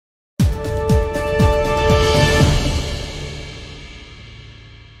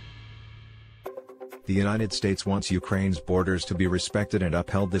The United States wants Ukraine's borders to be respected and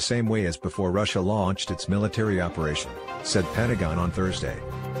upheld the same way as before Russia launched its military operation, said Pentagon on Thursday.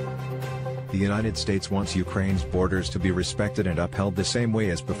 The United States wants Ukraine's borders to be respected and upheld the same way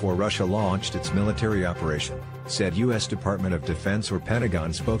as before Russia launched its military operation, said U.S. Department of Defense or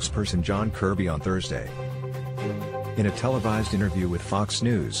Pentagon spokesperson John Kirby on Thursday. In a televised interview with Fox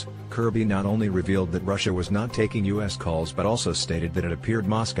News, Kirby not only revealed that Russia was not taking U.S. calls but also stated that it appeared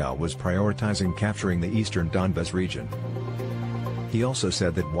Moscow was prioritizing capturing the eastern Donbas region. He also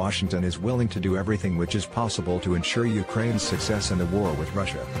said that Washington is willing to do everything which is possible to ensure Ukraine's success in the war with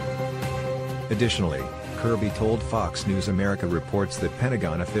Russia. Additionally, Kirby told Fox News America reports that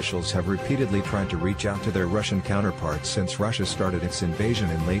Pentagon officials have repeatedly tried to reach out to their Russian counterparts since Russia started its invasion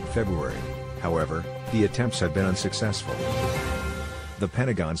in late February. However, the attempts have been unsuccessful. The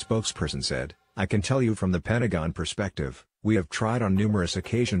Pentagon spokesperson said, "I can tell you from the Pentagon perspective, we have tried on numerous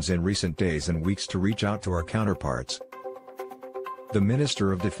occasions in recent days and weeks to reach out to our counterparts. The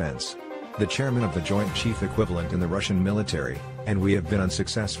Minister of Defense, the chairman of the Joint Chief Equivalent in the Russian military, and we have been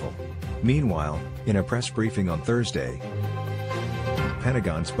unsuccessful." Meanwhile, in a press briefing on Thursday,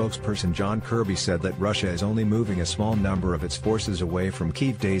 Pentagon spokesperson John Kirby said that Russia is only moving a small number of its forces away from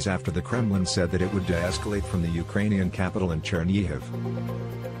Kyiv days after the Kremlin said that it would de-escalate from the Ukrainian capital in Chernihiv.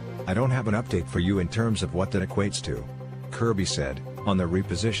 "I don't have an update for you in terms of what that equates to," Kirby said. "On the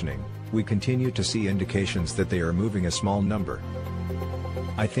repositioning, we continue to see indications that they are moving a small number.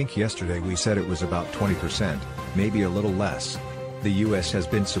 I think yesterday we said it was about 20%, maybe a little less. The U.S. has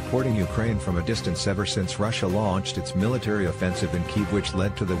been supporting Ukraine from a distance ever since Russia launched its military offensive in Kyiv, which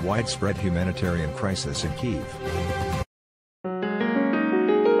led to the widespread humanitarian crisis in Kyiv."